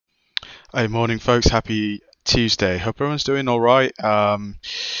Hey, morning, folks. Happy Tuesday. Hope everyone's doing all right. A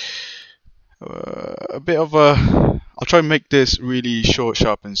bit of a. I'll try and make this really short,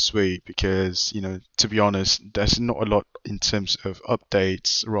 sharp, and sweet because, to be honest, there's not a lot in terms of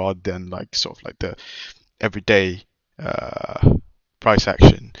updates rather than like sort of like the everyday uh, price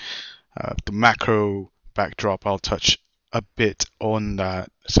action. The macro backdrop, I'll touch a bit on that.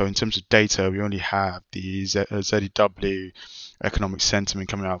 So in terms of data, we only have the ZEW economic sentiment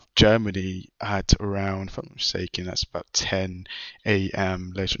coming out of Germany at around, if I'm not mistaken, that's about 10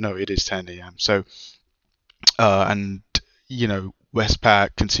 a.m. later. No, it is 10 a.m. So, and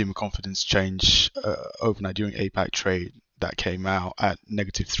Westpac consumer confidence change overnight during APAC trade that came out at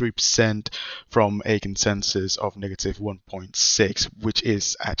 -3% from a consensus of -1.6, which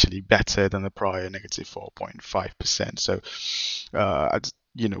is actually better than the prior -4.5%. So,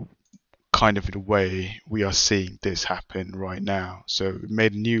 kind of in a way, we are seeing this happen right now. So we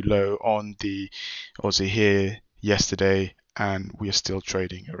made a new low on the Aussie here yesterday, and we are still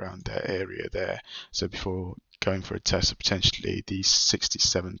trading around that area there. So before going for a test of potentially the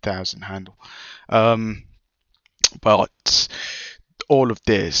 67,000 handle. Um, but all of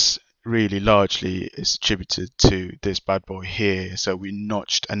this really largely is attributed to this bad boy here. So we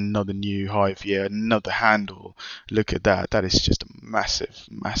notched another new high here, another handle. Look at that. That is just a massive,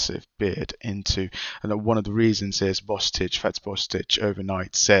 massive bid into. And one of the reasons is Fats Bostich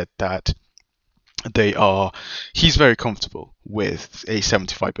overnight said that he's very comfortable with a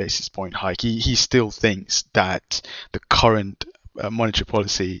 75 basis point hike. He still thinks that the current monetary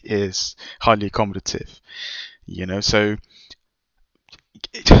policy is highly accommodative, so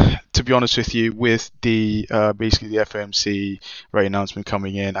to be honest with you, with the basically the FOMC rate announcement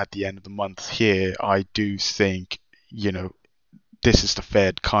coming in at the end of the month here, I do think this is the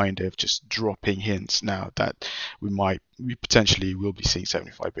Fed kind of just dropping hints now that we potentially will be seeing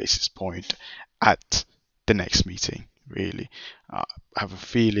 75 basis point at the next meeting. Really, I have a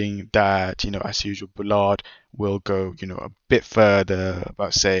feeling that as usual, Bullard will go a bit further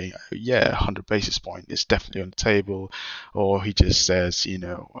about saying yeah, 100 basis point is definitely on the table, or he just says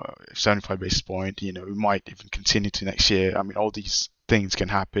 75 basis point, we might even continue to next year. I mean, all these things can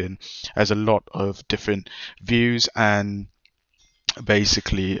happen. There's a lot of different views and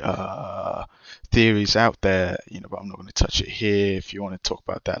basically theories out there, but I'm not going to touch it here. If you want to talk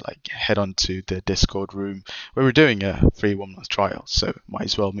about that, like head on to the Discord room where we're doing a free 1 month trial, so might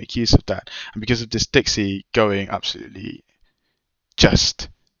as well make use of that. And because of this Dixie going absolutely just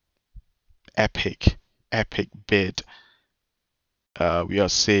epic, epic bid, we are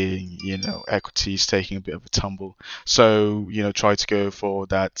seeing, equities taking a bit of a tumble. So, try to go for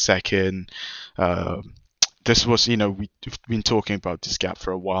that second. This was, we've been talking about this gap for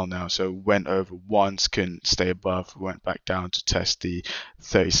a while now. So went over once, couldn't stay above, went back down to test the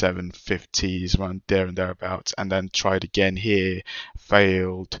 37.50s around there and thereabouts, and then tried again here,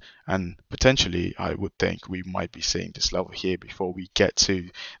 failed, and potentially I would think we might be seeing this level here before we get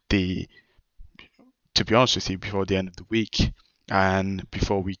to be honest with you, before the end of the week. And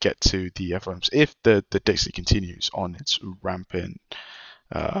before we get to the FOMs, if the Dixie continues on its rampant,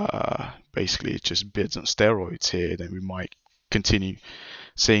 basically it just bids on steroids here, then we might continue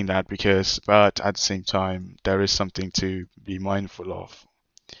seeing that but at the same time, there is something to be mindful of,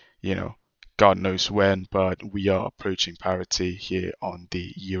 you know, God knows when, but we are approaching parity here on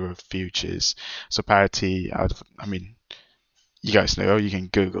the Euro futures. So parity, I mean, you guys know, you can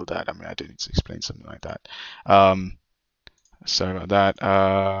Google that. I mean, I don't need to explain something like that. Sorry about that.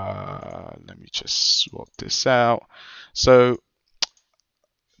 Let me just swap this out. So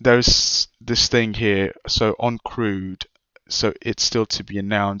there's this thing here. So on crude, so it's still to be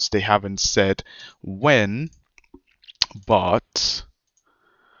announced. They haven't said when, but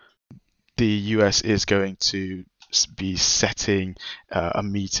the US is going to be setting a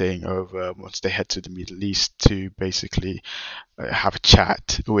meeting over once they head to the Middle East to basically have a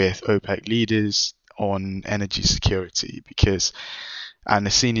chat with OPEC leaders on energy security and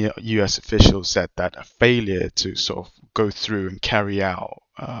a senior US official said that a failure to sort of go through and carry out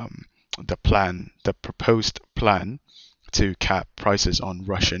the proposed plan to cap prices on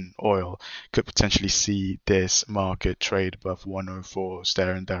Russian oil could potentially see this market trade above 104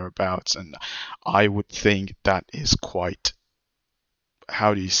 there and thereabouts. And I would think that is quite,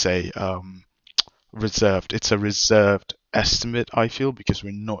 how do you say, reserved. It's a reserved estimate, I feel, because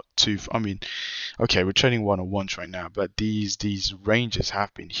we're not too. I mean, okay, we're trading 101s right now, but these ranges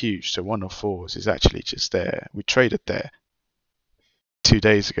have been huge. So 104s is actually just there. We traded there 2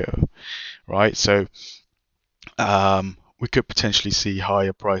 days ago, right? So we could potentially see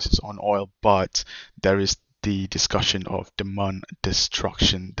higher prices on oil, but there is the discussion of demand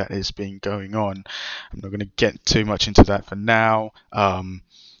destruction that is being going on. I'm not going to get too much into that for now.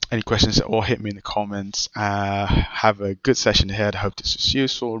 Any questions, or hit me in the comments. Have a good session ahead. Hope this was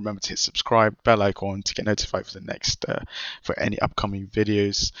useful. Remember to hit subscribe, bell icon to get notified for the next for any upcoming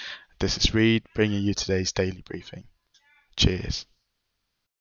videos. This is Reed bringing you today's daily briefing. Cheers.